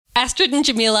Astrid and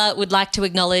Jamila would like to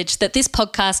acknowledge that this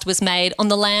podcast was made on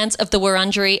the lands of the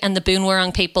Wurundjeri and the Boon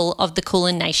Wurrung people of the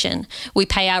Kulin Nation. We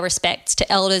pay our respects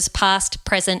to elders past,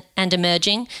 present and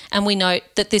emerging, and we note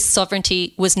that this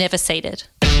sovereignty was never ceded.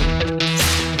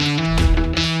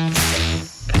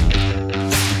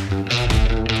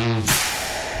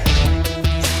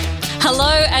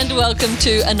 Hello and welcome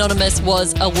to Anonymous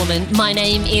Was a Woman. My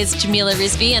name is Jamila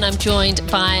Rizvi and I'm joined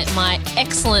by my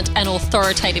excellent and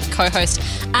authoritative co-host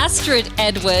Astrid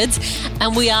Edwards,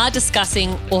 and we are discussing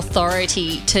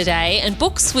authority today and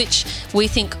books which we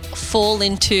think fall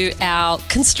into our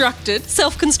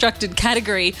self-constructed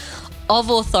category of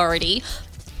authority.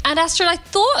 And Astrid, I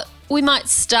thought we might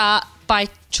start by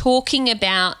talking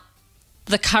about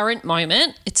the current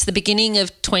moment. It's the beginning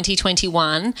of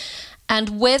 2021.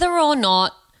 And whether or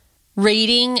not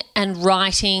reading and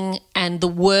writing and the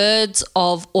words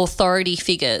of authority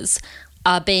figures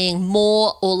are being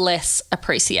more or less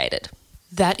appreciated.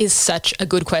 That is such a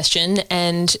good question.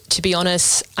 And to be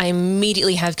honest, I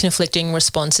immediately have conflicting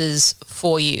responses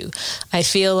for you. I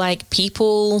feel like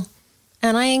people,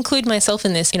 and I include myself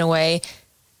in this in a way,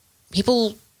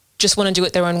 people just want to do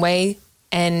it their own way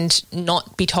and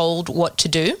not be told what to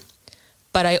do.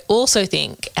 But I also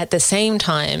think at the same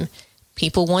time,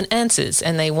 people want answers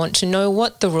and they want to know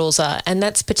what the rules are. And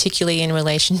that's particularly in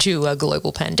relation to a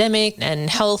global pandemic and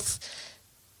health,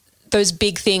 those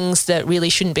big things that really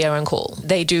shouldn't be our own call.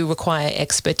 They do require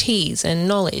expertise and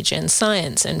knowledge and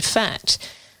science and fact.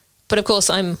 But of course,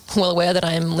 I'm well aware that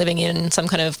I'm living in some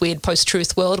kind of weird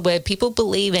post-truth world where people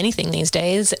believe anything these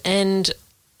days. And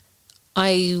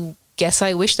I guess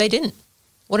I wish they didn't.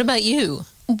 What about you?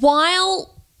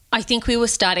 While I think we were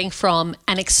starting from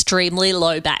an extremely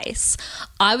low base,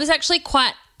 I was actually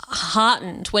quite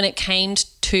heartened when it came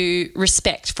to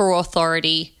respect for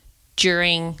authority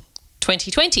during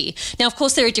 2020. Now, of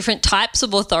course, there are different types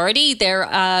of authority. There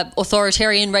are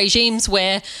authoritarian regimes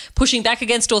where pushing back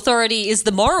against authority is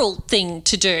the moral thing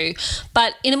to do.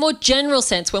 But in a more general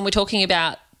sense, when we're talking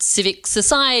about civic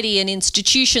society and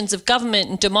institutions of government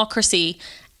and democracy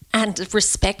and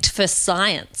respect for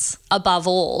science above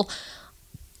all,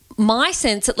 my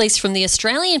sense, at least from the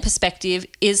Australian perspective,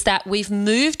 is that we've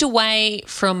moved away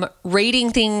from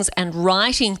reading things and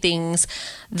writing things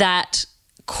that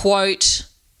quote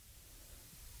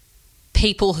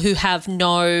people who have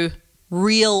no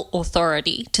real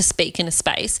authority to speak in a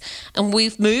space. And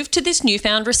we've moved to this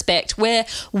newfound respect where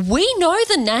we know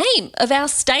the name of our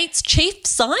state's chief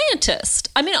scientist.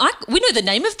 I mean, we know the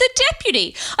name of the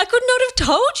deputy. I could not have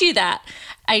told you that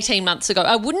 18 months ago.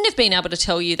 I wouldn't have been able to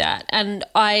tell you that. And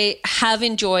I have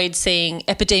enjoyed seeing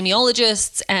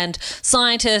epidemiologists and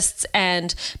scientists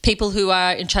and people who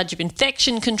are in charge of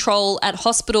infection control at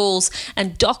hospitals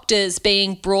and doctors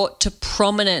being brought to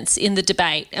prominence in the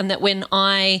debate. And that when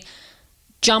I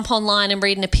jump online and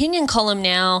read an opinion column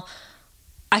now,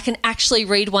 I can actually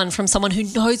read one from someone who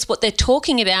knows what they're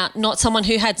talking about, not someone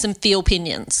who had some feel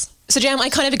opinions. So, Jam, I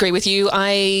kind of agree with you.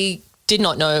 I did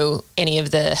not know any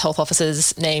of the health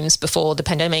officers' names before the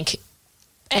pandemic,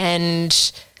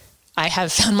 and I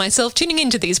have found myself tuning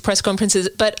into these press conferences,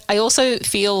 but I also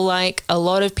feel like a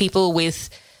lot of people with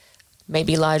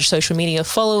maybe large social media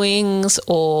followings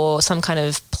or some kind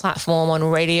of platform on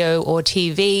radio or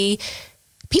TV,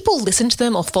 people listen to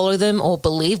them or follow them or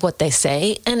believe what they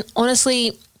say, and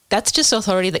honestly, that's just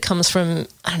authority that comes from,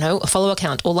 I don't know, a follow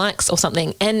account or likes or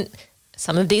something, and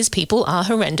some of these people are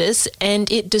horrendous,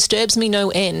 and it disturbs me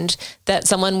no end that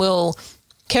someone will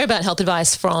care about health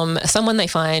advice from someone they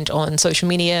find on social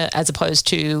media as opposed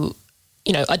to,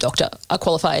 you know, a doctor, a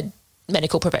qualified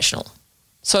medical professional.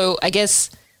 So I guess,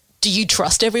 do you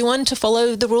trust everyone to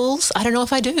follow the rules? I don't know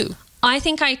if I do. I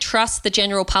think I trust the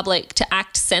general public to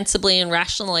act sensibly and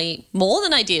rationally more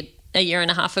than I did a year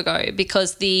and a half ago,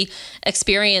 because the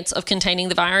experience of containing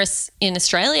the virus in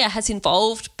Australia has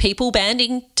involved people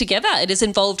banding together. It has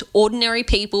involved ordinary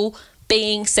people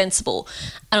being sensible.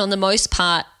 And on the most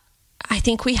part, I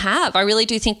think we have. I really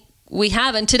do think we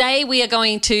have. And today we are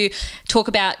going to talk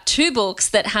about two books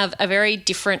that have a very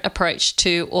different approach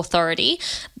to authority.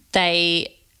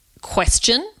 They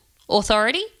question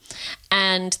authority,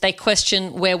 and they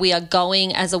question where we are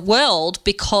going as a world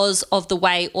because of the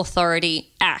way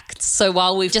authority acts. So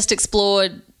while we've just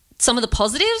explored some of the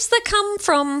positives that come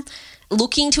from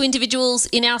looking to individuals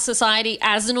in our society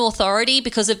as an authority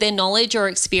because of their knowledge or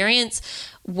experience,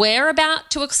 we're about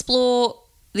to explore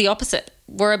the opposite.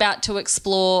 We're about to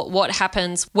explore what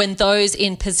happens when those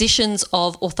in positions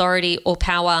of authority or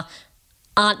power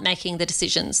aren't making the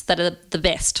decisions that are the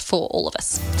best for all of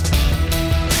us.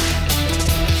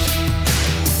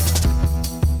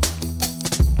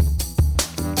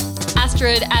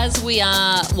 Astrid, as we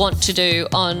are wont to do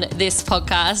on this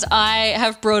podcast, I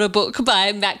have brought a book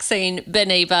by Maxine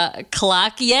Beneba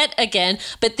Clarke yet again,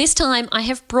 but this time I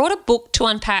have brought a book to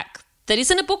unpack that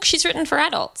isn't a book she's written for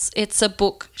adults. It's a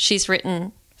book she's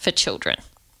written for children.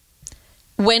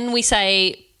 When we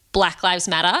say Black Lives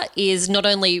Matter is not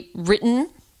only written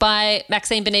by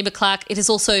Maxine Beneba Clarke, it is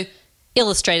also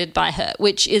illustrated by her,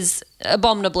 which is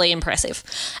abominably impressive.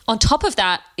 On top of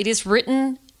that, it is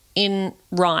written in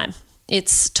rhyme.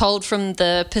 It's told from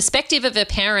the perspective of a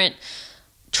parent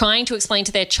trying to explain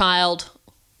to their child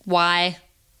why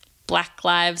Black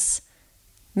lives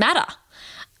matter.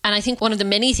 And I think one of the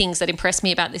many things that impressed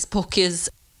me about this book is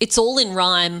it's all in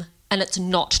rhyme and it's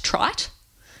not trite.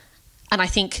 And I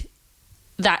think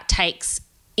that takes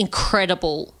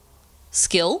incredible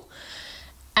skill,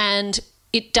 and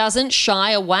it doesn't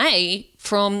shy away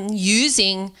from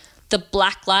using the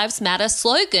Black Lives Matter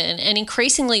slogan. And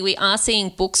increasingly we are seeing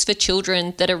books for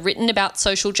children that are written about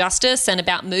social justice and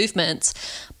about movements,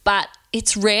 but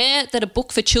it's rare that a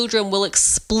book for children will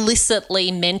explicitly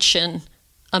mention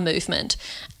a movement.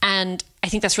 And I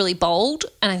think that's really bold,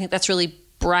 and I think that's really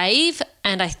brave,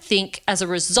 and I think as a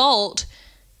result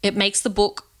it makes the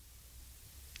book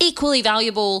equally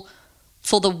valuable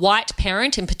for the white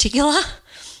parent in particular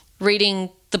reading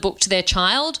the book to their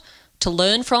child to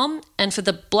learn from, and for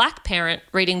the Black parent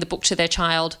reading the book to their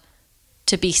child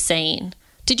to be seen.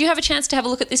 Did you have a chance to have a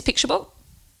look at this picture book?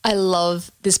 I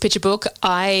love this picture book.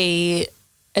 I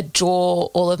adore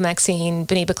all of Maxine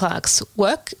Beneba Clarke's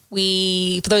work.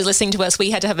 For those listening to us, we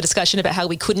had to have a discussion about how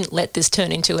we couldn't let this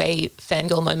turn into a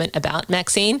fangirl moment about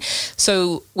Maxine.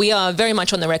 So we are very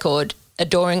much on the record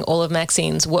adoring all of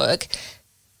Maxine's work.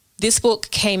 This book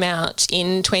came out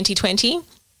in 2020.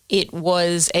 It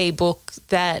was a book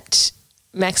that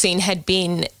Maxine had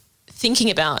been thinking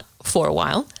about for a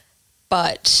while,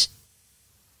 but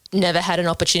never had an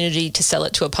opportunity to sell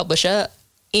it to a publisher.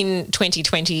 In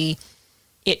 2020,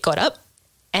 it got up,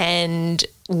 and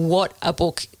what a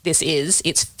book this is.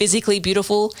 It's physically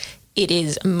beautiful. It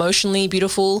is emotionally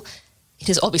beautiful. It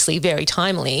is obviously very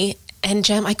timely. And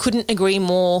Jam, I couldn't agree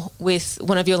more with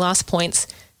one of your last points.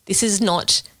 This is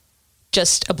not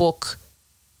just a book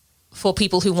for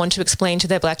people who want to explain to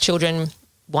their Black children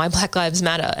why Black Lives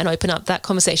Matter and open up that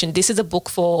conversation. This is a book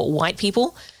for white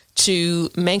people to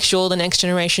make sure the next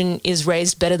generation is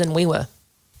raised better than we were.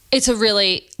 It's a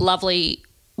really lovely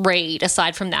read.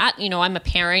 Aside from that, you know, I'm a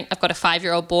parent, I've got a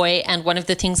 5-year-old boy, and one of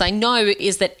the things I know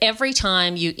is that every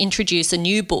time you introduce a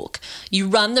new book, you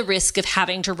run the risk of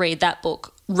having to read that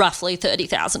book roughly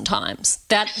 30,000 times.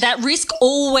 That risk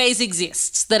always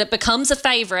exists, that it becomes a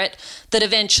favorite, that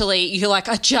eventually you're like,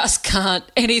 I just can't,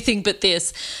 anything but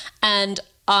this. And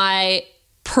I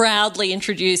proudly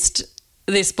introduced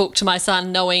this book to my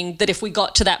son knowing that if we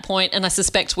got to that point, and I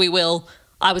suspect we will,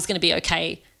 I was going to be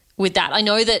okay with that. I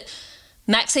know that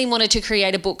Maxine wanted to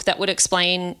create a book that would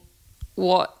explain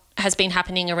what has been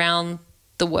happening around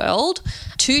the world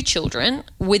to children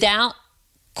without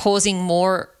causing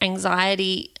more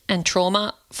anxiety and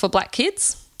trauma for Black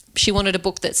kids. She wanted a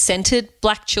book that centered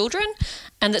Black children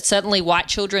and that certainly white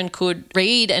children could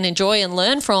read and enjoy and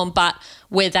learn from, but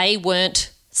where they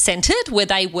weren't centered, where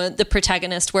they weren't the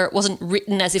protagonist, where it wasn't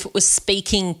written as if it was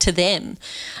speaking to them.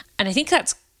 And I think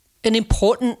that's an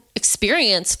important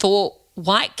experience for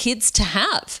white kids to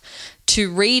have,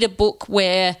 to read a book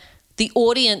where the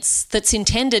audience that's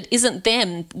intended isn't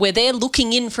them, where they're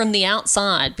looking in from the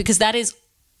outside, because that is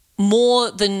more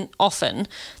than often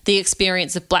the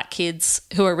experience of Black kids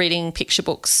who are reading picture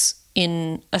books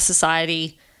in a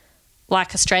society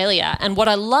like Australia. And what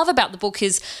I love about the book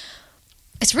is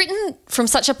it's written from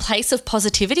such a place of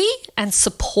positivity and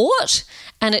support,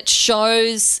 and it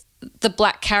shows the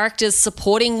Black characters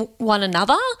supporting one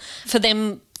another, for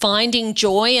them finding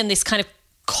joy and this kind of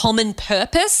common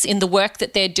purpose in the work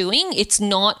that they're doing. It's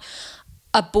not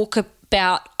a book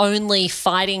about only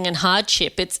fighting and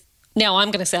hardship. Now I'm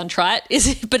going to sound trite,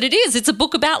 but it is. It's a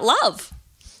book about love.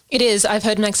 It is. I've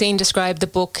heard Maxine describe the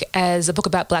book as a book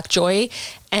about Black joy,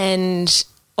 and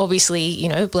obviously, you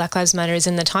know, Black Lives Matter is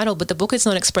in the title, but the book is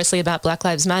not expressly about Black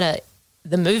Lives Matter,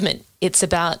 the movement. It's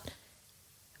about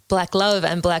Black love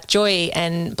and Black joy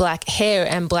and Black hair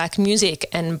and Black music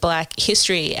and Black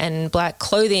history and Black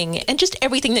clothing and just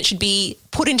everything that should be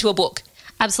put into a book.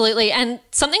 Absolutely. And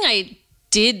something I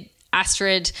did,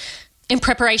 Astrid, in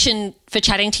preparation for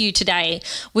chatting to you today,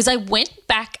 was I went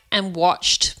back and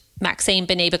watched Maxine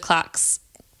Beneba Clarke's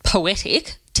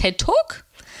poetic TED Talk.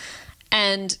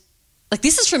 And like,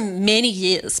 this is from many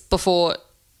years before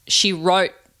she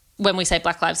wrote When We Say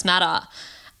Black Lives Matter.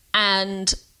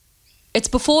 And it's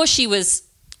before she was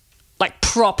like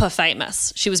proper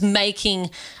famous. She was making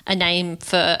a name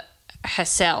for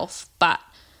herself, but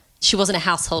she wasn't a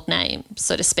household name,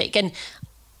 so to speak. And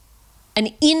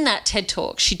in that TED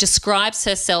Talk, she describes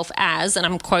herself as, and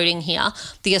I'm quoting here,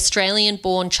 the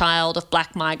Australian-born child of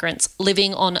black migrants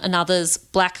living on another's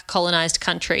black colonised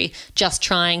country, just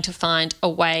trying to find a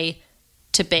way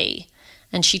to be.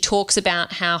 And she talks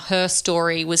about how her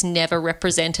story was never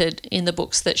represented in the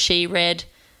books that she read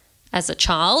as a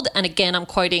child. And again, I'm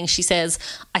quoting, she says,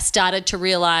 I started to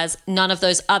realise none of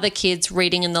those other kids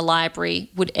reading in the library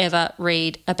would ever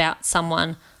read about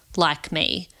someone like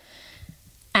me.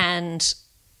 And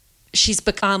she's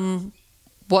become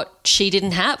what she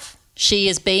didn't have. She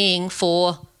is being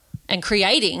for and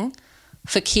creating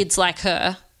for kids like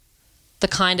her the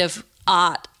kind of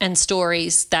art and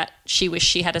stories that she wished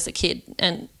she had as a kid.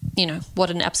 And, you know, what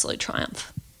an absolute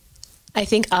triumph. I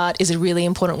think art is a really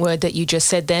important word that you just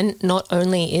said then. Not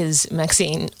only is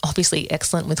Maxine obviously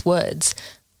excellent with words,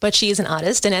 but she is an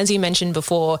artist. And as you mentioned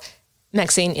before,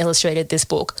 Maxine illustrated this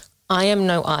book. I am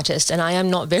no artist and I am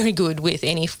not very good with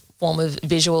any form of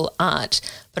visual art,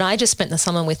 but I just spent the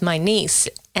summer with my niece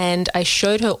and I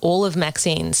showed her all of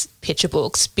Maxine's picture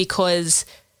books because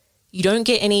you don't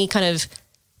get any kind of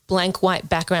blank white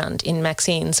background in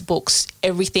Maxine's books.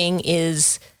 Everything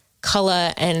is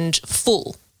colour and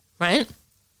full, right?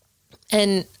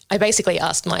 And I basically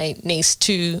asked my niece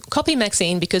to copy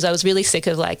Maxine because I was really sick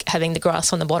of like having the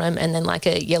grass on the bottom and then like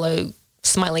a yellow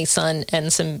smiley sun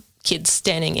and some kids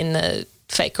standing in the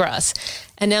fake grass.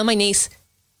 And now my niece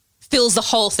fills the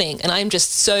whole thing. And I'm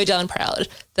just so darn proud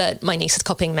that my niece is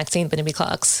copying Maxine Barnaby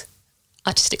Clark's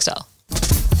artistic style.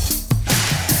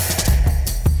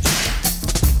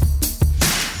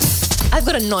 I've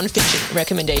got a non-fiction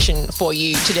recommendation for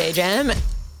you today, Jam.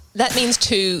 That means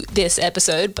to this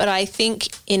episode, but I think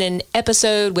in an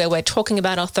episode where we're talking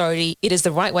about authority, it is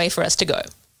the right way for us to go.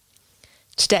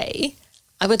 Today,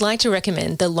 I would like to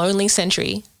recommend The Lonely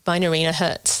Century by Noreena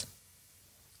Hertz.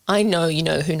 I know you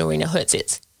know who Noreena Hertz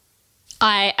is.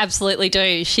 I absolutely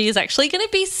do. She is actually going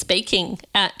to be speaking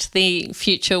at the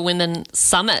Future Women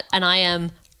Summit, and I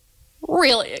am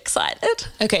really excited.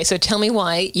 Okay, so tell me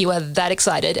why you are that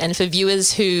excited. And for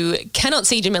viewers who cannot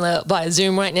see Jamila via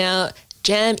Zoom right now,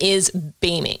 Jam is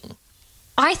beaming.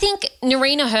 I think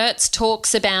Noreena Hertz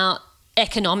talks about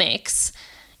economics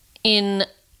in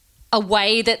a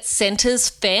way that centres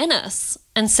fairness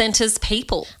and centres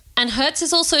people. And Hertz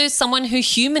is also someone who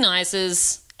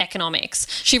humanises economics.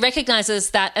 She recognises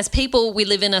that as people, we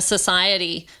live in a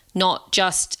society, not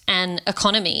just an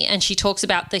economy. And she talks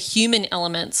about the human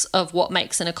elements of what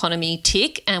makes an economy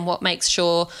tick and what makes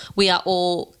sure we are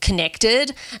all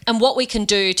connected and what we can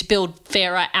do to build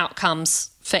fairer outcomes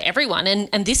for everyone.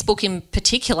 And this book in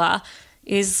particular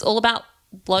is all about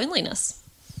loneliness.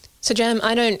 So, Jam,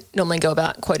 I don't normally go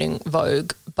about quoting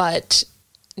Vogue, but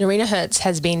Noreena Hertz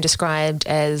has been described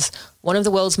as one of the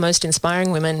world's most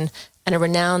inspiring women and a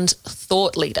renowned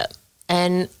thought leader.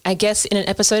 And I guess in an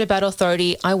episode about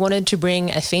authority, I wanted to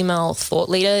bring a female thought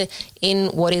leader in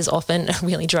what is often a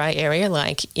really dry area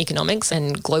like economics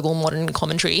and global modern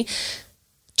commentary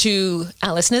to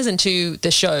our listeners and to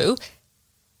the show.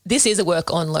 This is a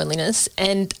work on loneliness,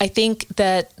 and I think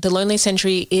that The Lonely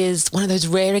Century is one of those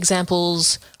rare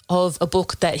examples of a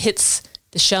book that hits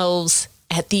the shelves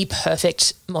at the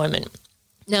perfect moment.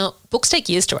 Now, books take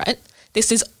years to write. This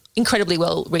is incredibly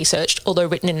well researched, although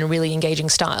written in a really engaging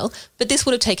style, but this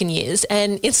would have taken years,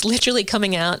 and it's literally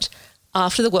coming out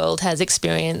after the world has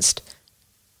experienced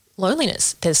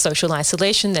loneliness. There's social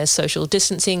isolation, there's social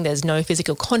distancing, there's no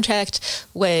physical contact,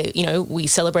 where, you know, we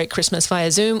celebrate Christmas via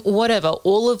Zoom, whatever.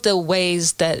 All of the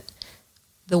ways that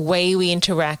the way we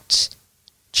interact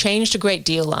changed a great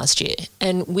deal last year,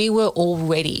 and we were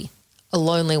already a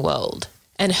lonely world.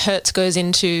 And Hertz goes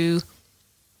into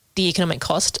the economic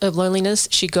cost of loneliness.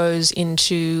 She goes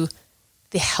into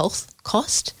the health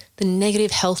cost, the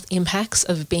negative health impacts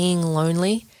of being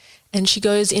lonely, and she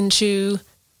goes into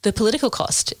the political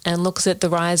cost and looks at the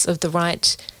rise of the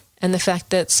right and the fact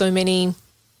that so many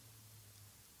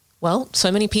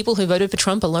people who voted for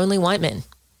Trump are lonely white men.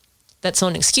 That's not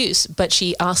an excuse, but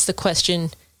she asks the question,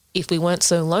 if we weren't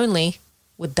so lonely,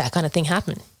 would that kind of thing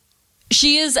happen?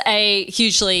 She is a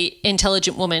hugely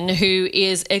intelligent woman who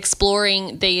is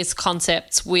exploring these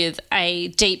concepts with a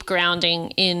deep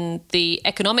grounding in the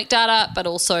economic data, but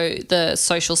also the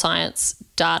social science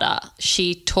data.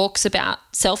 She talks about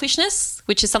selfishness,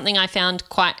 which is something I found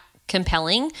quite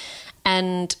compelling.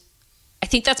 And I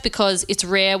think that's because it's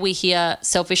rare we hear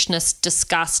selfishness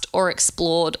discussed or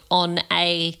explored on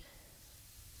a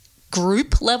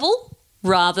group level.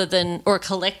 rather than, or a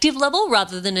collective level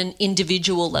rather than an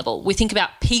individual level. We think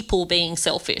about people being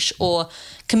selfish or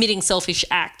committing selfish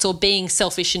acts or being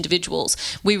selfish individuals.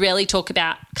 We rarely talk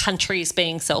about countries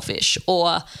being selfish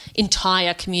or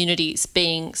entire communities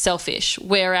being selfish.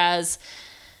 Whereas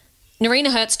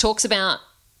Noreena Hertz talks about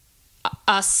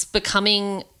us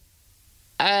becoming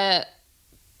a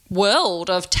world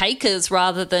of takers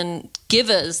rather than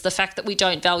givers, the fact that we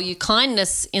don't value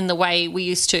kindness in the way we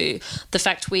used to, the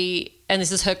fact and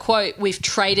this is her quote, we've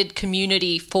traded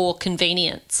community for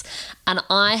convenience. And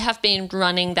I have been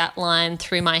running that line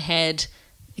through my head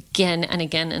again and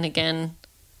again and again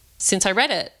since I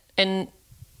read it. And,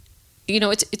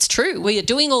 it's true. We are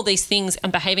doing all these things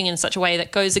and behaving in such a way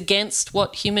that goes against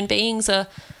what human beings are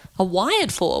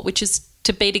wired for, which is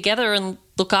to be together and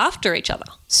look after each other.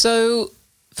 So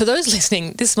for those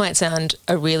listening, this might sound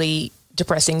a really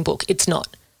depressing book. It's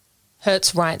not.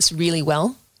 Hertz writes really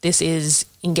well. This is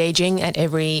engaging at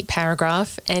every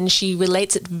paragraph, and she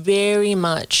relates it very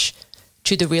much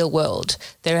to the real world.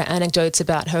 There are anecdotes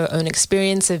about her own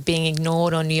experience of being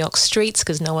ignored on New York streets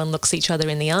because no one looks each other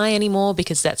in the eye anymore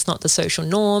because that's not the social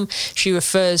norm. She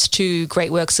refers to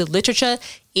great works of literature,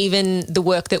 even the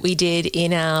work that we did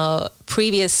in our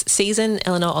previous season,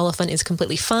 Eleanor Oliphant is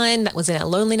Completely Fine. That was in our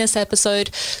loneliness episode.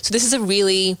 So this is a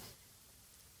really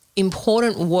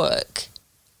important work,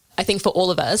 I think, for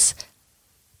all of us.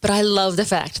 But I love the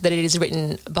fact that it is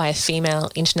written by a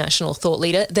female international thought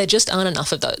leader. There just aren't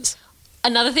enough of those.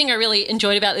 Another thing I really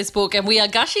enjoyed about this book, and we are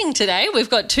gushing today, we've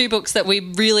got two books that we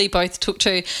really both took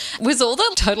to, was all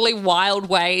the totally wild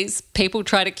ways people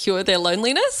try to cure their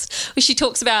loneliness. She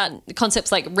talks about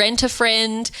concepts like rent a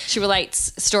friend. She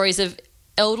relates stories of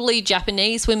elderly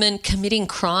Japanese women committing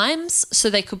crimes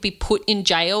so they could be put in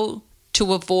jail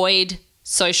to avoid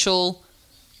social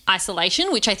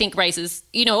isolation, which I think raises,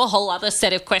 a whole other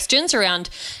set of questions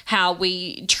around how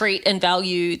we treat and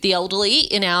value the elderly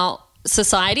in our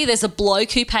society. There's a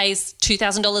bloke who pays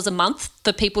 $2,000 a month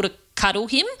for people to cuddle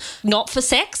him, not for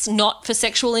sex, not for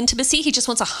sexual intimacy. He just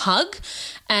wants a hug.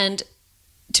 And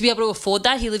to be able to afford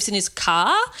that, he lives in his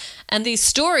car. And these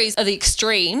stories are the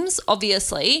extremes,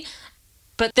 obviously,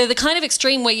 but they're the kind of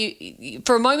extreme where you,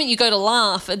 for a moment, you go to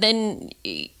laugh and then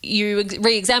you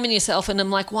re-examine yourself and I'm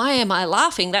like, why am I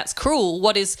laughing? That's cruel.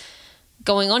 What is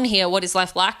going on here? What is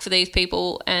life like for these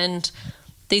people? And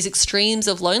these extremes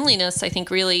of loneliness, I think,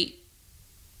 really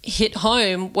hit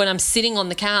home when I'm sitting on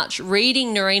the couch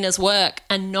reading Noreena's work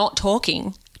and not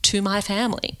talking to my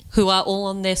family who are all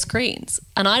on their screens.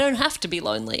 And I don't have to be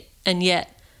lonely. And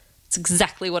yet it's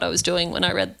exactly what I was doing when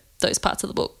I read those parts of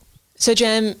the book. So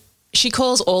Jam, she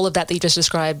calls all of that you just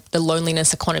described the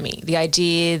loneliness economy, the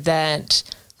idea that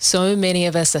so many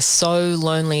of us are so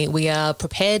lonely we are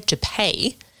prepared to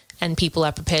pay, and people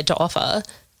are prepared to offer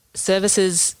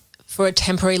services for a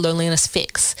temporary loneliness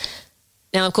fix.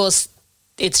 Now, of course,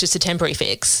 it's just a temporary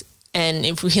fix, and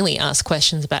it really asks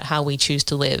questions about how we choose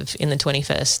to live in the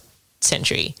 21st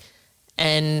century.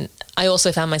 And I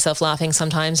also found myself laughing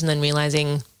sometimes and then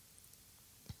realizing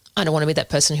I don't want to be that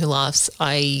person who laughs.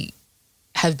 I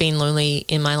have been lonely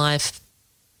in my life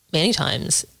many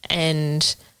times,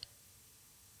 and,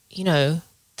 the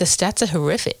stats are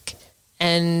horrific.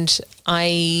 And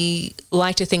I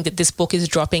like to think that this book is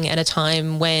dropping at a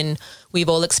time when we've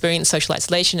all experienced social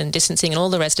isolation and distancing and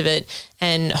all the rest of it.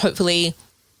 And hopefully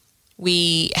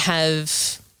we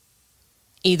have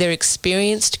either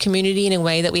experienced community in a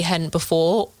way that we hadn't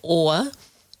before, or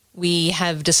we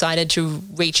have decided to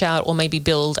reach out or maybe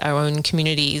build our own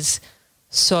communities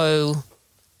so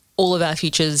all of our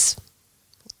futures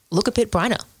look a bit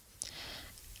brighter.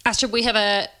 Astrid, we have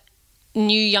a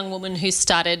new young woman who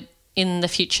started in the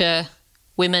Future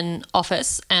Women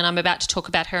office, and I'm about to talk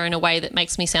about her in a way that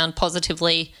makes me sound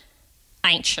positively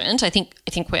ancient. I think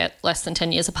we're less than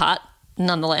 10 years apart.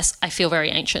 Nonetheless, I feel very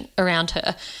ancient around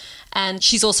her. And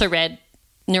she's also read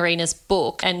Noreena's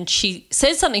book, and she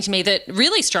says something to me that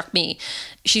really struck me.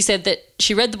 She said that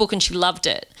she read the book and she loved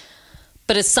it,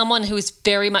 but as someone who is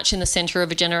very much in the centre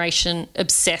of a generation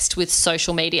obsessed with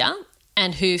social media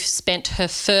and who spent her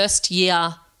first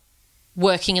year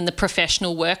working in the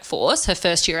professional workforce, her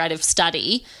first year out of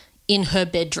study, in her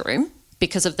bedroom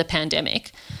because of the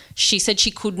pandemic, she said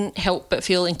she couldn't help but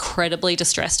feel incredibly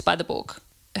distressed by the book.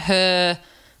 Her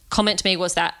comment to me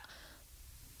was that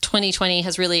 2020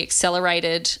 has really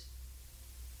accelerated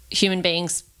human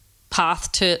beings'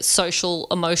 path to social,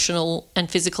 emotional and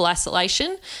physical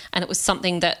isolation, and it was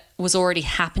something that was already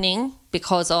happening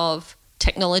because of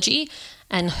technology.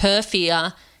 And her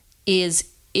fear is,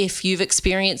 if you've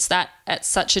experienced that at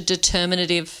such a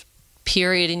determinative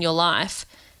period in your life,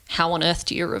 how on earth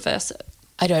do you reverse it?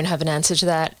 I don't have an answer to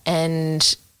that.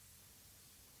 And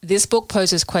this book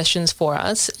poses questions for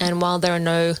us. And while there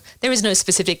is no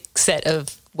specific set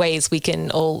of ways we can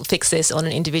all fix this on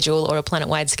an individual or a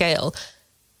planet-wide scale,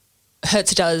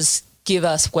 Hertz does give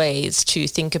us ways to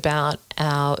think about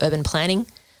our urban planning,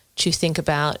 to think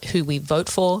about who we vote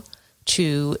for,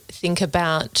 to think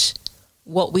about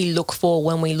what we look for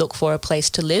when we look for a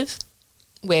place to live,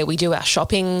 where we do our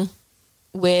shopping,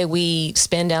 where we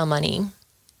spend our money,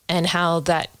 and how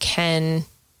that can,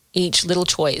 each little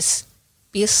choice,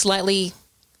 be a slightly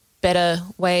better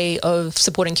way of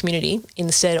supporting community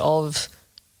instead of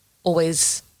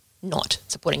always not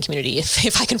supporting community,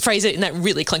 if I can phrase it in that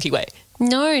really clunky way.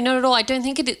 No, not at all. I don't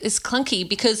think it is clunky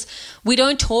because we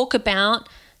don't talk about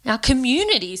our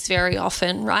communities very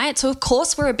often, right? So of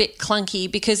course we're a bit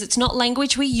clunky because it's not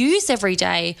language we use every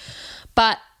day.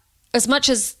 But as much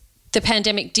as the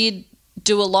pandemic did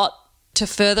do a lot to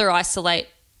further isolate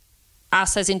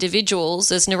us as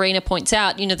individuals, as Nerina points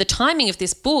out, the timing of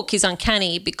this book is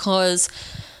uncanny because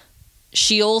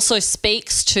she also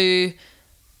speaks to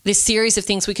this series of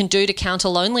things we can do to counter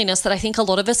loneliness that I think a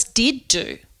lot of us did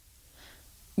do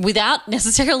without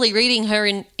necessarily reading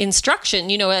her instruction.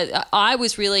 I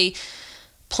was really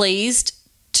pleased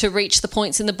to reach the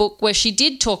points in the book where she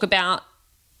did talk about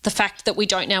the fact that we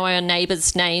don't know our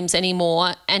neighbours' names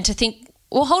anymore, and to think,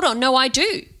 well, hold on, no, I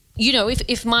do.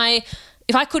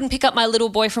 If I couldn't pick up my little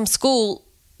boy from school,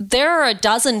 there are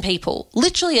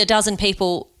literally a dozen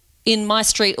people in my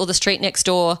street or the street next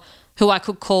door who I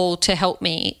could call to help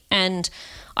me. And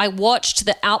I watched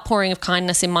the outpouring of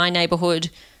kindness in my neighbourhood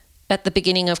at the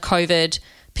beginning of COVID,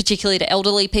 particularly to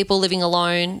elderly people living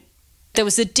alone. There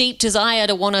was a deep desire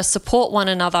to want to support one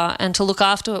another and to look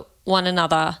after one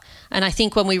another. And I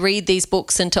think when we read these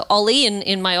books, and to Ollie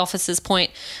in my office's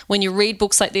point, when you read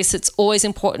books like this, it's always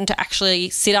important to actually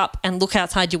sit up and look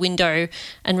outside your window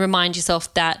and remind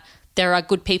yourself that there are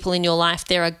good people in your life,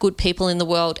 there are good people in the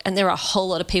world, and there are a whole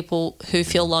lot of people who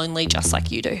feel lonely just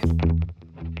like you do.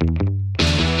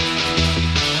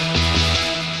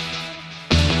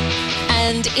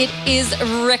 And it is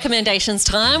recommendations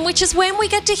time, which is when we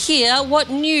get to hear what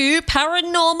new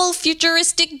paranormal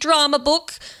futuristic drama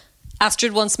book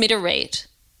Astrid wants me to read.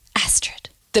 Astrid.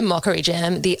 The mockery,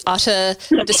 Jam, the utter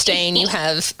disdain you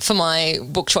have for my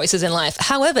book choices in life.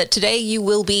 However, today you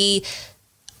will be,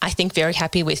 I think, very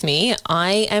happy with me.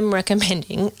 I am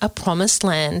recommending A Promised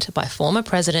Land by former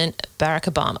President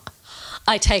Barack Obama.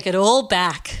 I take it all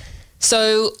back.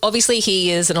 So obviously he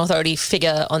is an authority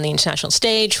figure on the international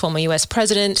stage, former US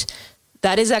president.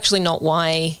 That is actually not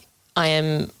why I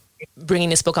am bringing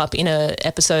this book up in an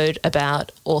episode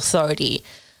about authority.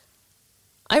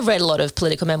 I've read a lot of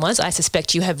political memoirs. I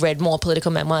suspect you have read more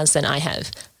political memoirs than I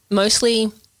have.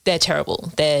 Mostly they're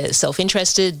terrible. They're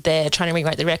self-interested. They're trying to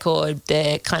rewrite the record.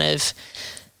 They're kind of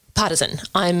partisan.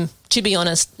 I'm, to be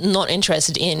honest, not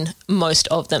interested in most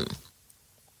of them.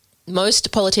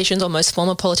 Most politicians or most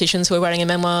former politicians who are writing a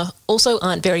memoir also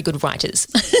aren't very good writers.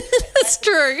 That's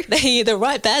true. They either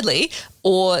write badly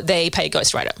or they pay a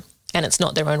ghostwriter and it's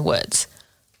not their own words.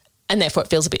 And therefore it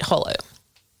feels a bit hollow.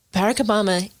 Barack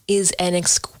Obama is an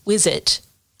exquisite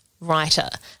writer.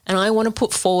 And I want to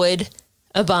put forward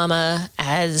Obama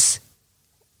as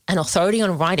an authority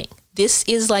on writing. This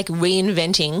is like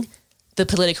reinventing the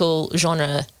political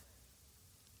genre.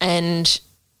 And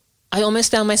I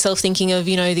almost found myself thinking of,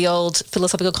 the old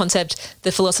philosophical concept,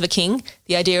 the philosopher king,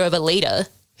 the idea of a leader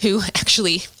who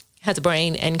actually has a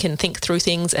brain and can think through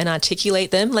things and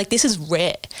articulate them. Like, this is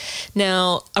rare.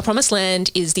 Now, A Promised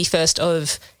Land is the first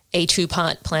of a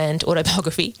 2-part planned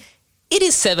autobiography. It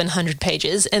is 700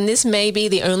 pages, and this may be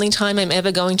the only time I'm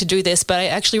ever going to do this, but I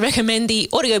actually recommend the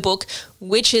audiobook,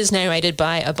 which is narrated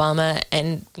by Obama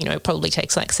and, probably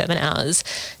takes like 7 hours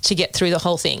to get through the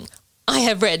whole thing. I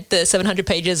have read the 700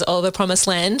 pages of A Promised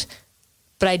Land,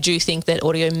 but I do think that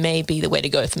audio may be the way to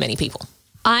go for many people.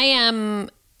 I am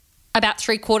about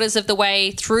 3/4 of the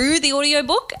way through the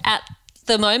audiobook at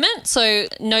the moment, so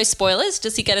no spoilers,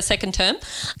 does he get a second term?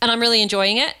 And I'm really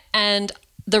enjoying it. And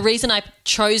the reason I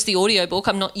chose the audiobook,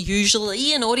 I'm not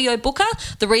usually an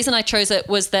audiobooker, the reason I chose it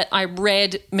was that I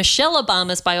read Michelle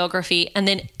Obama's biography and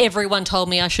then everyone told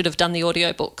me I should have done the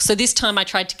audiobook. So this time I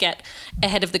tried to get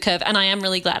ahead of the curve and I am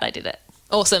really glad I did it.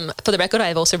 Awesome. For the record,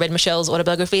 I've also read Michelle's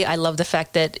autobiography. I love the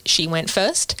fact that she went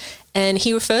first and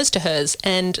he refers to hers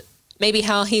and maybe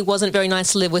how he wasn't very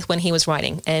nice to live with when he was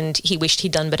writing and he wished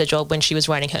he'd done a better job when she was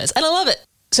writing hers. And I love it.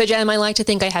 So, Jam, I like to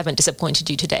think I haven't disappointed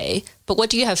you today, but what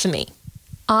do you have for me?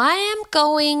 I am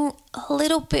going a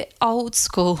little bit old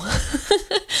school.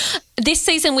 This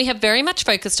season, we have very much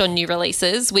focused on new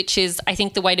releases, which is, I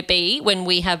think, the way to be when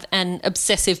we have an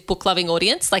obsessive book-loving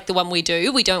audience like the one we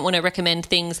do. We don't want to recommend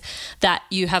things that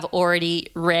you have already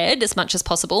read as much as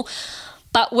possible.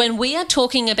 But when we are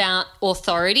talking about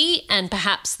authority and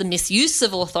perhaps the misuse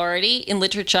of authority in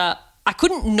literature, I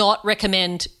couldn't not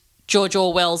recommend George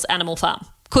Orwell's Animal Farm,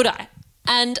 could I?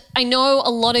 And I know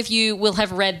a lot of you will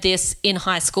have read this in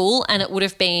high school and it would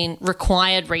have been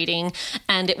required reading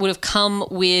and it would have come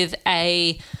with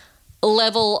a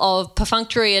level of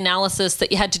perfunctory analysis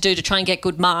that you had to do to try and get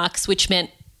good marks, which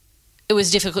meant it was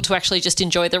difficult to actually just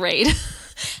enjoy the read.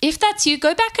 If that's you,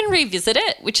 go back and revisit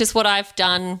it, which is what I've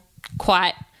done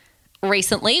quite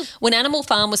recently. When Animal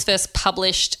Farm was first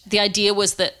published, the idea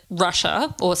was that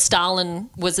Russia or Stalin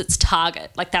was its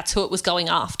target, like that's who it was going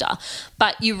after.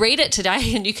 But you read it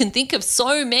today and you can think of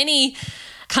so many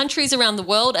countries around the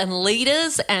world and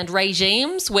leaders and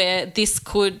regimes where this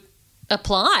could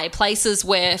apply, places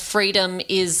where freedom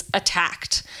is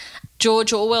attacked.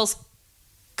 George Orwell's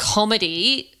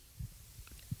comedy,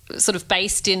 sort of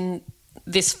based in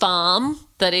this farm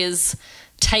that is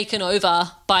taken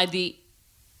over by the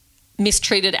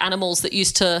mistreated animals that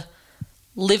used to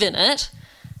live in it,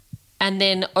 and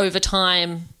then over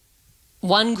time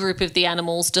one group of the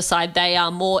animals decide they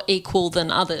are more equal than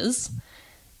others,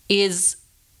 is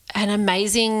an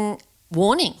amazing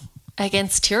warning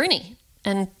against tyranny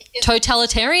and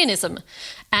totalitarianism.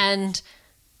 And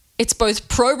it's both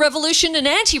pro-revolution and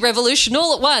anti-revolution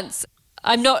all at once.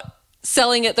 I'm not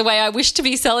selling it the way I wish to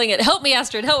be selling it. Help me,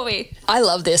 Astrid, help me. I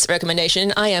love this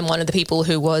recommendation. I am one of the people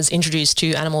who was introduced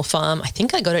to Animal Farm. I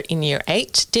think I got it in year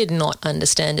 8, did not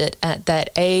understand it at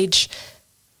that age.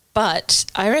 But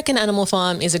I reckon Animal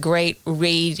Farm is a great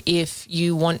read if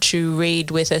you want to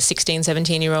read with a 16,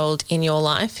 17-year-old in your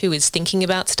life who is thinking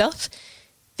about stuff.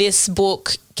 This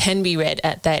book can be read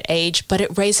at that age, but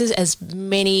it raises as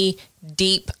many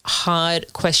deep,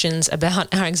 hard questions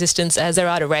about our existence as there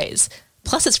are to raise.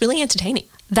 Plus, it's really entertaining.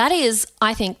 That is,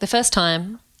 I think, the first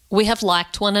time we have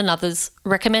liked one another's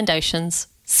recommendations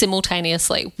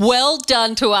simultaneously. Well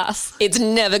done to us. It's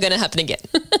never going to happen again.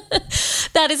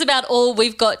 That is about all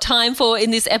we've got time for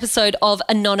in this episode of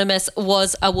Anonymous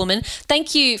Was a Woman.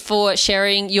 Thank you for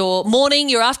sharing your morning,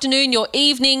 your afternoon, your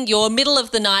evening, your middle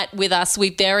of the night with us. We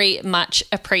very much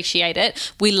appreciate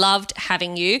it. We loved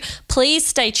having you. Please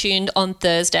stay tuned on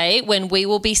Thursday when we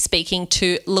will be speaking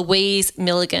to Louise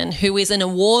Milligan, who is an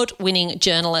award-winning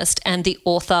journalist and the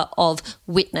author of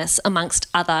Witness, amongst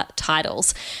other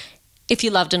titles. If you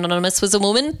loved Anonymous Was a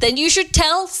Woman, then you should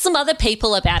tell some other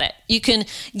people about it. You can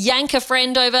yank a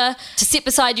friend over to sit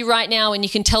beside you right now and you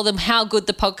can tell them how good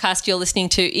the podcast you're listening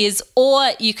to is,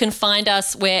 or you can find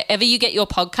us wherever you get your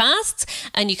podcasts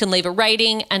and you can leave a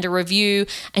rating and a review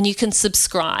and you can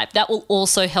subscribe. That will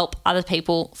also help other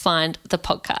people find the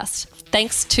podcast.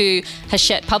 Thanks to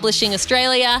Hachette Publishing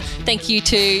Australia. Thank you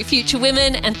to Future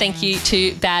Women and thank you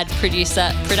to Bad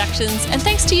Producer Productions. And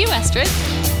thanks to you, Astrid.